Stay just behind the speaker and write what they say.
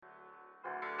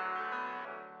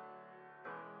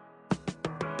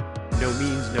No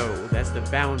means no, that's the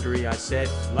boundary I set.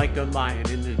 Like a lion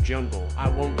in the jungle, I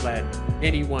won't let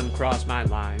anyone cross my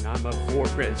line. I'm a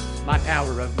fortress. My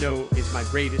power of no is my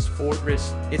greatest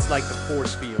fortress. It's like the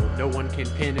force field, no one can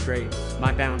penetrate.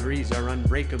 My boundaries are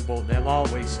unbreakable, they'll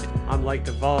always I'm like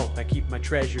the vault, I keep my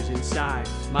treasures inside.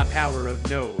 My power of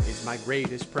no is my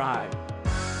greatest pride.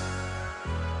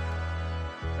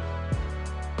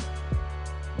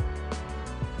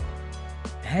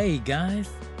 Hey guys,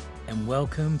 and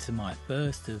welcome to my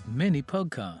first of many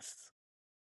podcasts.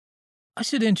 I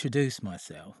should introduce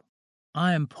myself.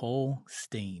 I am Paul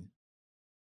Steen,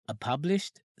 a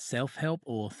published self-help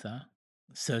author,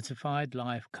 certified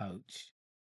life coach,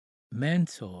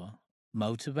 mentor,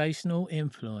 motivational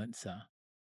influencer,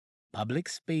 public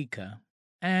speaker,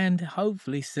 and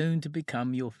hopefully soon to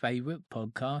become your favorite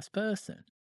podcast person,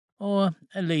 or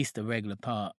at least a regular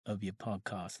part of your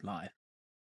podcast life.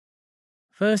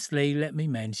 Firstly, let me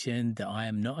mention that I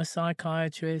am not a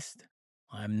psychiatrist,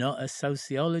 I am not a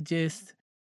sociologist,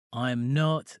 I am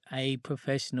not a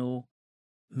professional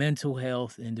mental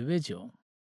health individual.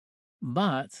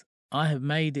 But I have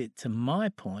made it to my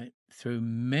point through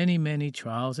many, many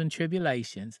trials and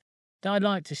tribulations that I'd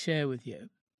like to share with you.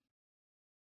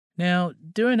 Now,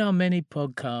 during our many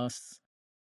podcasts,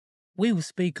 we will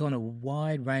speak on a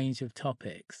wide range of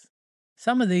topics.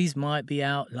 Some of these might be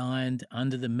outlined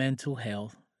under the mental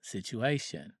health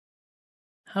situation.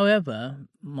 However,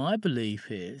 my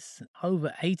belief is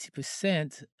over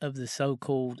 80% of the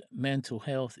so-called mental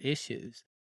health issues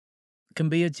can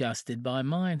be adjusted by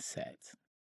mindset.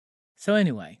 So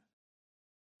anyway,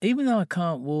 even though I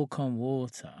can't walk on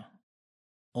water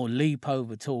or leap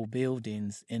over tall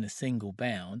buildings in a single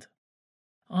bound,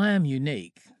 I am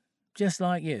unique, just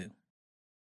like you.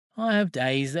 I have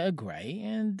days that are great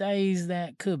and days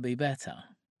that could be better.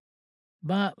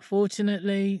 But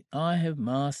fortunately, I have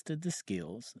mastered the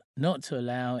skills not to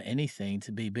allow anything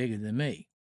to be bigger than me.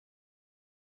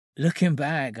 Looking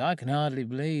back, I can hardly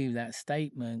believe that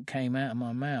statement came out of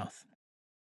my mouth.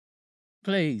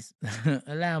 Please,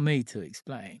 allow me to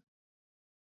explain.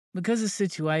 Because of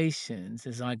situations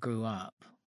as I grew up,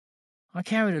 I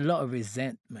carried a lot of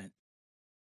resentment.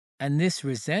 And this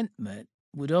resentment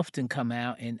would often come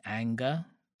out in anger,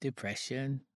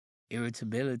 depression,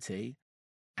 irritability,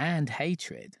 and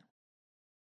hatred.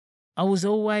 I was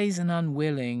always an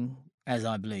unwilling, as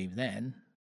I believe then,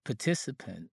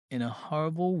 participant in a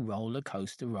horrible roller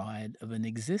coaster ride of an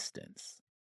existence.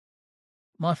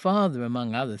 My father,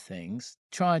 among other things,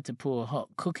 tried to pour hot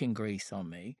cooking grease on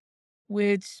me,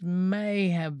 which may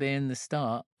have been the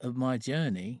start of my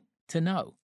journey to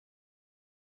know.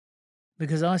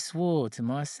 Because I swore to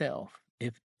myself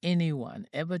if anyone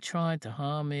ever tried to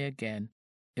harm me again,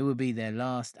 it would be their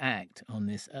last act on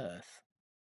this earth.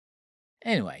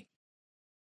 Anyway,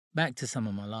 back to some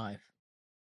of my life.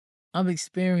 I've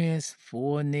experienced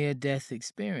 4 near-death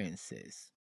experiences,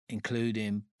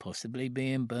 including possibly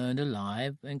being burned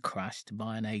alive and crushed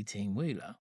by an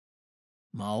 18-wheeler.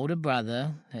 My older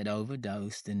brother had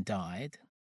overdosed and died.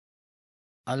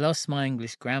 I lost my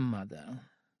English grandmother,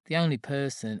 the only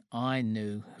person I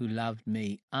knew who loved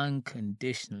me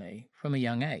unconditionally from a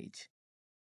young age.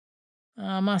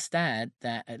 I must add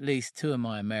that at least 2 of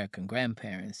my American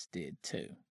grandparents did too.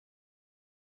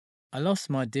 I lost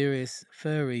my dearest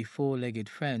furry 4-legged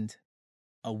friend,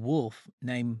 a wolf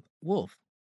named Wolf,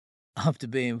 after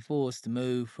being forced to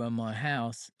move from my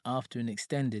house after an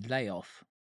extended layoff.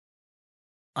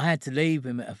 I had to leave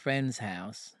him at a friend's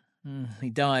house. He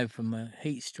died from a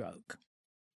heat stroke.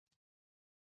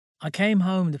 I came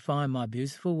home to find my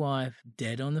beautiful wife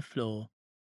dead on the floor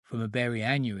from a berry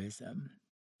aneurysm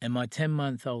and my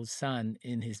 10-month-old son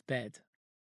in his bed.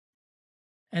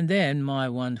 And then my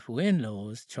wonderful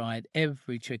in-laws tried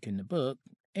every trick in the book,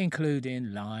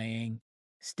 including lying,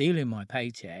 stealing my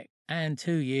paycheck, and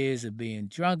 2 years of being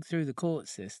drugged through the court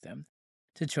system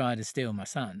to try to steal my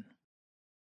son.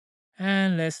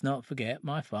 And let's not forget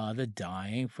my father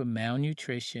dying from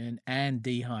malnutrition and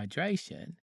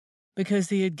dehydration because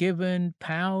he had given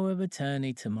power of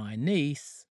attorney to my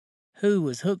niece, who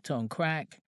was hooked on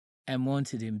crack and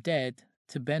wanted him dead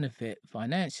to benefit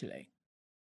financially.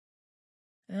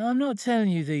 Now, I'm not telling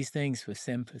you these things for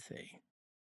sympathy.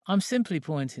 I'm simply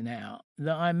pointing out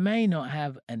that I may not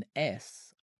have an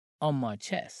S on my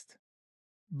chest,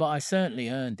 but I certainly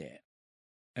earned it.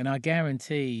 And I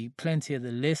guarantee plenty of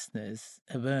the listeners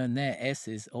have earned their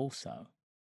S's also.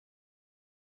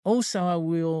 Also, I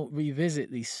will revisit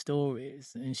these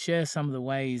stories and share some of the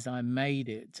ways I made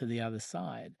it to the other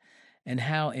side and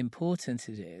how important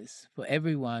it is for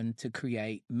everyone to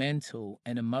create mental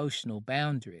and emotional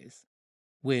boundaries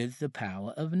with the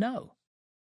power of no.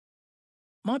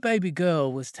 My baby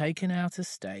girl was taken out of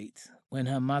state when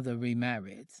her mother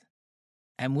remarried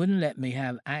and wouldn't let me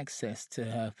have access to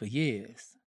her for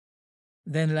years.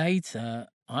 Then later,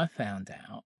 I found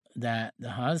out that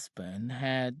the husband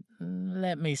had,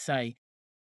 let me say,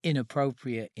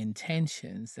 inappropriate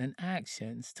intentions and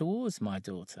actions towards my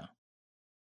daughter.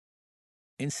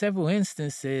 In several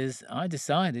instances, I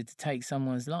decided to take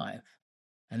someone's life,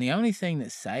 and the only thing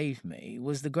that saved me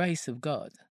was the grace of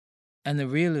God and the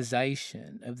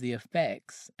realization of the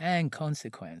effects and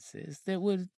consequences that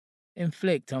would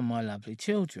inflict on my lovely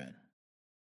children.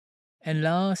 And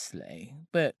lastly,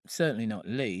 but certainly not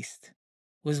least,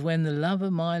 was when the love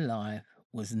of my life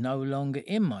was no longer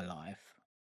in my life.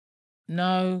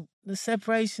 No, the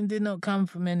separation did not come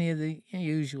from any of the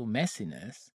usual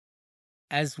messiness.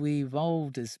 As we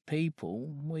evolved as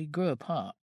people, we grew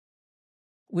apart.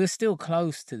 We're still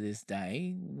close to this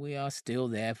day. We are still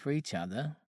there for each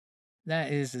other.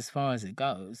 That is as far as it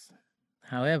goes.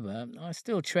 However, I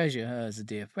still treasure her as a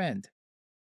dear friend.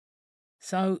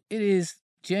 So it is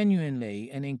genuinely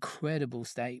an incredible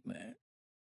statement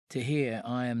to hear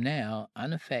I am now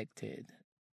unaffected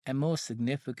and more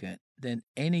significant than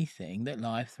anything that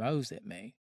life throws at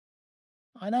me.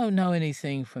 I don't know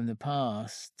anything from the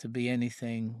past to be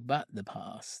anything but the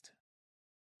past.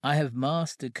 I have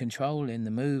mastered controlling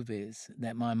the movies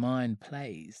that my mind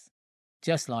plays,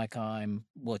 just like I'm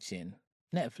watching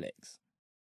Netflix.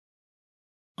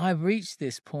 I've reached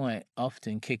this point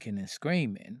often kicking and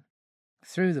screaming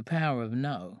through the power of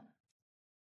no.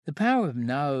 The power of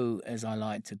no, as I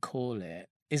like to call it,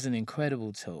 is an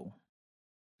incredible tool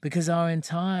because our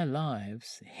entire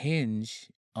lives hinge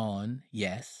on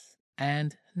yes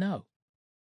and no.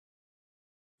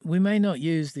 We may not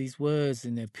use these words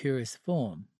in their purest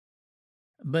form,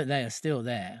 but they are still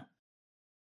there,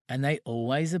 and they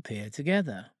always appear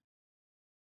together.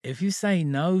 If you say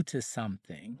no to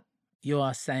something, you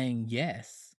are saying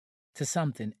yes to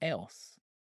something else,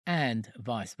 and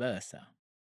vice versa.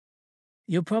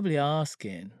 You're probably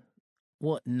asking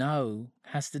what no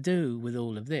has to do with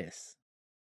all of this.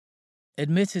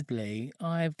 Admittedly,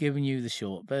 I've given you the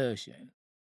short version.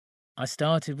 I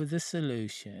started with the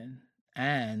solution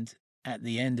and at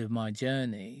the end of my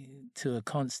journey to a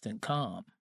constant calm.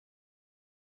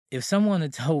 If someone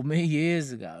had told me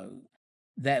years ago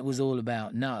that was all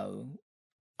about no,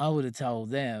 I would have told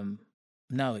them,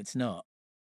 no, it's not.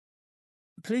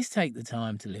 Please take the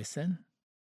time to listen.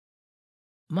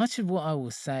 Much of what I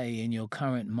will say in your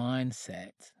current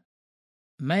mindset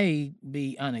may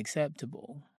be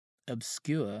unacceptable,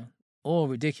 obscure, or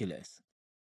ridiculous.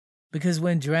 Because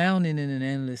when drowning in an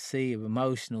endless sea of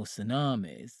emotional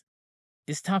tsunamis,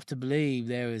 it's tough to believe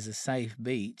there is a safe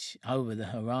beach over the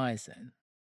horizon.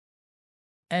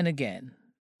 And again,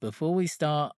 before we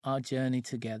start our journey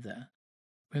together,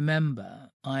 remember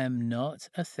I am not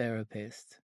a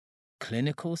therapist,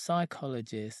 clinical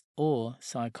psychologist, or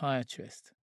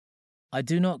psychiatrist. I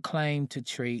do not claim to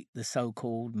treat the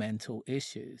so-called mental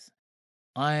issues.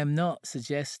 I am not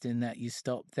suggesting that you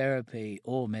stop therapy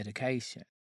or medication.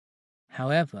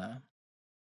 However,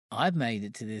 I've made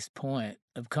it to this point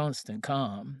of constant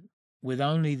calm with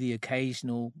only the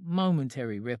occasional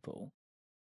momentary ripple,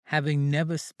 having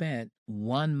never spent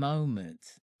one moment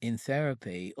in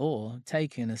therapy or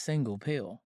taken a single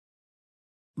pill.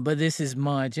 But this is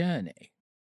my journey,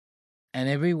 and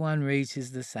everyone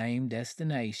reaches the same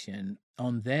destination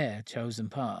on their chosen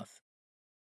path.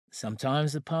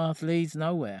 Sometimes the path leads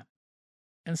nowhere,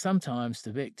 and sometimes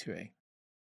to victory.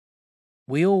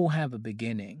 We all have a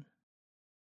beginning.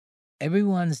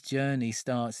 Everyone's journey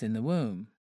starts in the womb.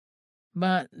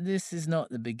 But this is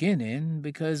not the beginning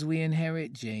because we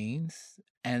inherit genes,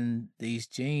 and these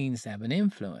genes have an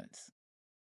influence.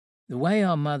 The way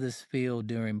our mothers feel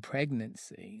during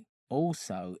pregnancy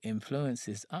also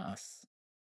influences us.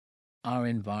 Our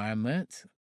environment,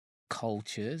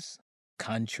 cultures,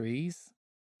 countries,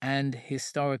 and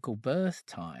historical birth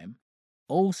time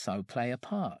also play a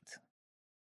part.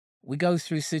 We go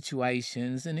through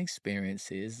situations and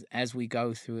experiences as we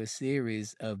go through a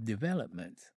series of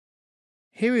development.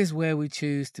 Here is where we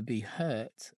choose to be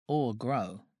hurt or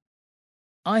grow.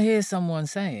 I hear someone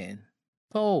saying,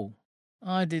 Paul,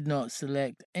 I did not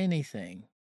select anything.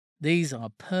 These are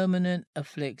permanent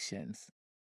afflictions,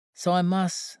 so I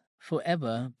must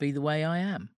forever be the way I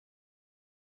am.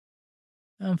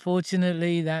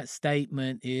 Unfortunately, that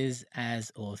statement is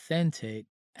as authentic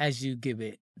as you give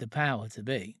it the power to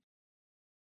be.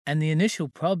 And the initial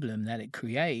problem that it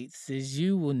creates is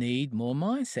you will need more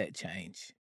mindset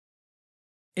change.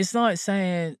 It's like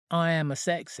saying, I am a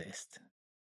sexist.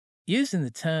 Using the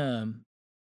term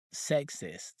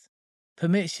sexist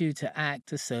permits you to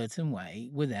act a certain way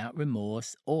without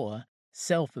remorse or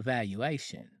self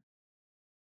evaluation.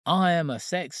 I am a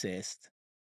sexist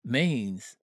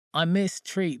means I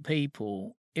mistreat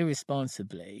people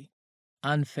irresponsibly,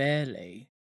 unfairly,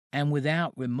 and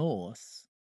without remorse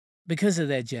because of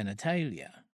their genitalia.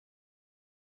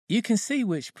 You can see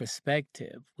which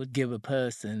perspective would give a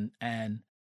person an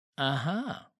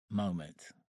aha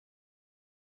moment.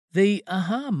 The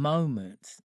aha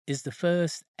moment is the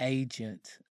first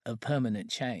agent of permanent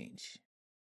change.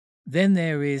 Then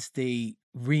there is the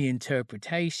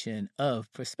reinterpretation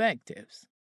of perspectives,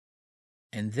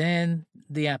 and then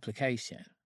the application.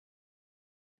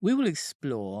 We will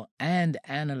explore and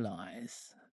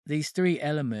analyze these three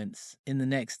elements in the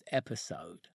next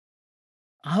episode.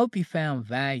 I hope you found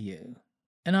value,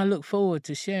 and I look forward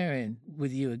to sharing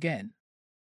with you again.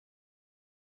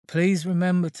 Please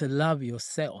remember to love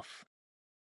yourself.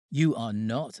 You are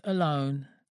not alone,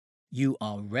 you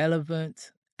are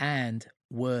relevant and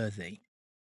worthy.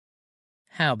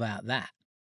 How about that?